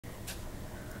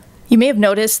You may have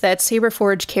noticed that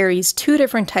Saberforge carries two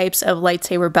different types of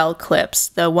lightsaber belt clips.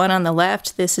 The one on the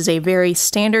left, this is a very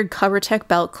standard Covertech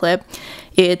belt clip.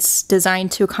 It's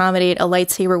designed to accommodate a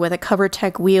lightsaber with a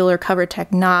Covertech wheel or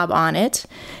Covertech knob on it,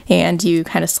 and you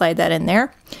kind of slide that in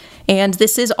there. And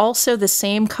this is also the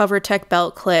same Covertech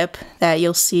belt clip that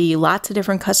you'll see lots of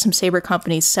different custom saber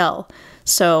companies sell.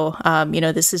 So,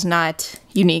 this is not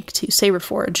unique to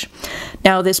Saberforge.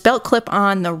 Now, this belt clip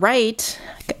on the right,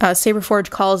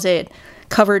 Saberforge calls it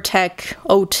Covertech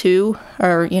 02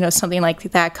 or, something like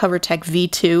that, Covertech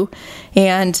V2.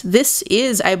 And this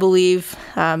is, I believe,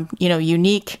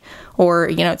 unique, or,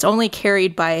 it's only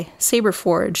carried by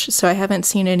Saberforge. So I haven't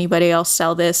seen anybody else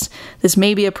sell this. This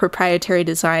may be a proprietary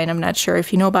design. I'm not sure.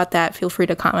 If you know about that, feel free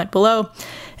to comment below.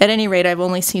 At any rate, I've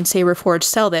only seen Saberforge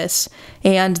sell this,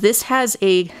 and this has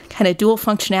a kind of dual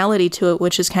functionality to it,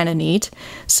 which is kind of neat.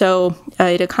 So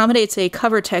it accommodates a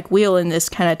Covertech wheel in this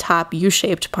kind of top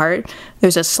U-shaped part.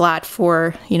 There's a slot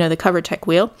for, the Covertech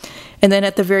wheel. And then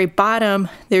at the very bottom,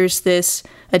 there's this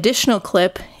additional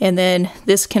clip, and then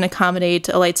this can accommodate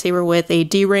a lightsaber with a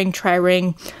D-ring,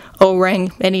 tri-ring,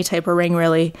 O-ring, any type of ring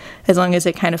really, as long as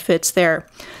it kind of fits there.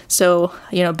 So,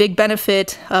 big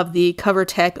benefit of the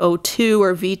Covertech 02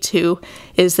 or V2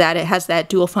 is that it has that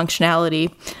dual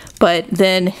functionality. But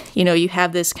then, you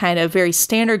have this kind of very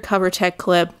standard Covertech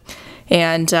clip,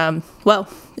 and,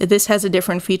 this has a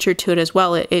different feature to it as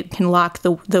well. It can lock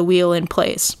the wheel in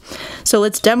place. So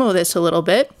let's demo this a little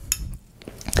bit.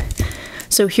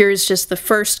 So here's just the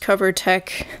first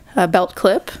Covertech belt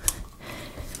clip.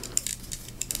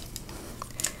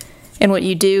 And what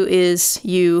you do is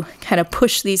you kind of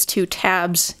push these two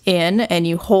tabs in and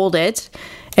you hold it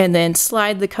and then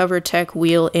slide the Covertech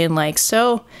wheel in like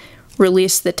so,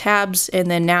 release the tabs, and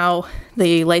then now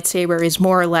the lightsaber is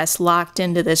more or less locked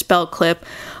into this belt clip.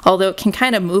 Although it can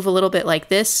kind of move a little bit like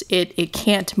this, it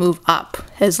can't move up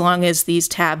as long as these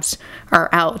tabs are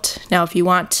out. Now if you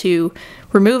want to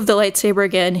remove the lightsaber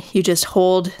again, you just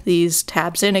hold these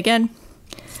tabs in again,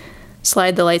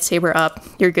 slide the lightsaber up,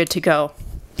 you're good to go.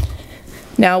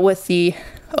 Now with the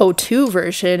 02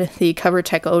 version, the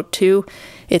Covertech 02,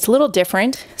 it's a little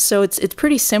different. So it's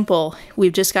pretty simple.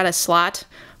 We've just got a slot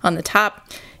on the top,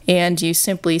 and you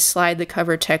simply slide the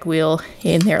Covertech wheel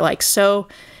in there like so.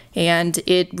 And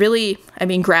it really,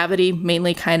 gravity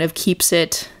mainly kind of keeps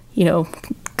it,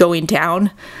 going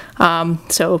down.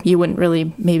 So you wouldn't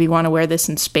really maybe want to wear this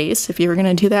in space if you were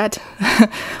going to do that.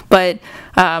 But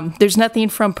there's nothing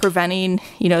from preventing,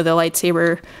 the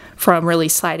lightsaber from really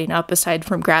sliding up aside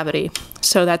from gravity.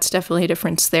 So that's definitely a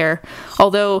difference there.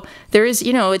 Although there is,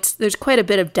 there's quite a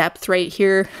bit of depth right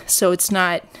here. So it's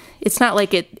not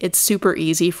like it's super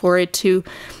easy for it to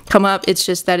come up. It's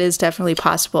just that is definitely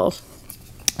possible.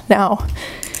 Now,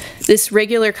 this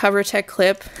regular Covertech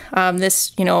clip,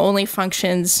 this, only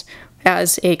functions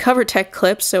as a Covertech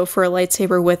clip, so for a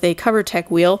lightsaber with a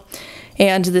Covertech wheel.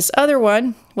 And this other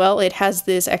one, well, it has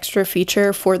this extra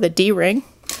feature for the D-ring.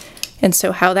 And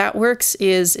so how that works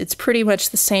is it's pretty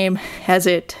much the same as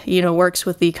it, works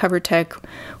with the Covertech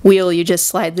wheel. You just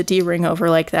slide the D-ring over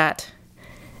like that.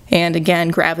 And again,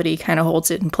 gravity kind of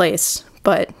holds it in place.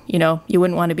 But, you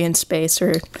wouldn't want to be in space or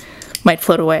it might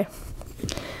float away.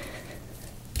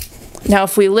 Now,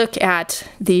 if we look at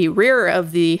the rear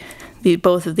of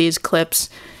both of these clips,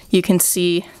 you can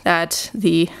see that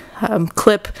the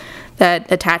clip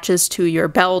that attaches to your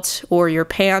belt or your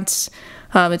pants,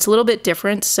 it's a little bit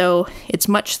different. So it's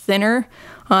much thinner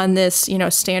on this,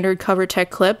 standard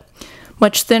Covertech clip,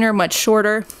 much thinner, much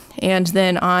shorter. And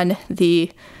then on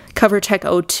the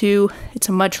Covertech 02, it's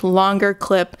a much longer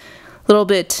clip, a little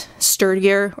bit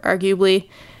sturdier, arguably,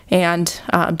 and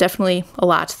definitely a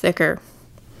lot thicker.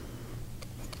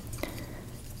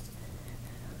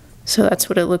 So that's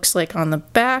what it looks like on the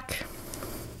back.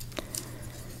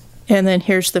 And then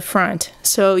here's the front.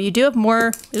 So you do have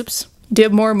more,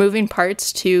 moving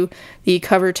parts to the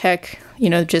Covertech,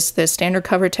 just the standard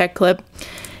Covertech clip.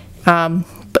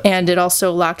 And it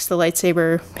also locks the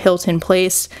lightsaber hilt in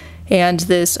place. And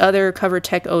this other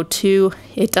Covertech 02,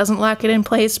 it doesn't lock it in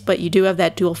place, but you do have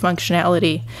that dual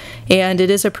functionality. And it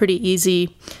is a pretty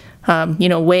easy,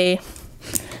 way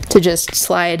to just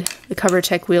slide the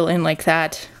Covertech wheel in like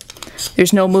that.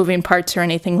 There's no moving parts or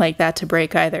anything like that to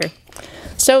break either.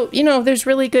 So, there's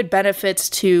really good benefits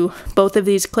to both of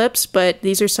these clips, but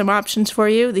these are some options for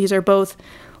you. These are both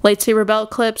lightsaber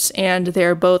belt clips, and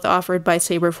they're both offered by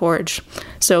Saberforge.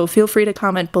 So feel free to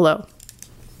comment below.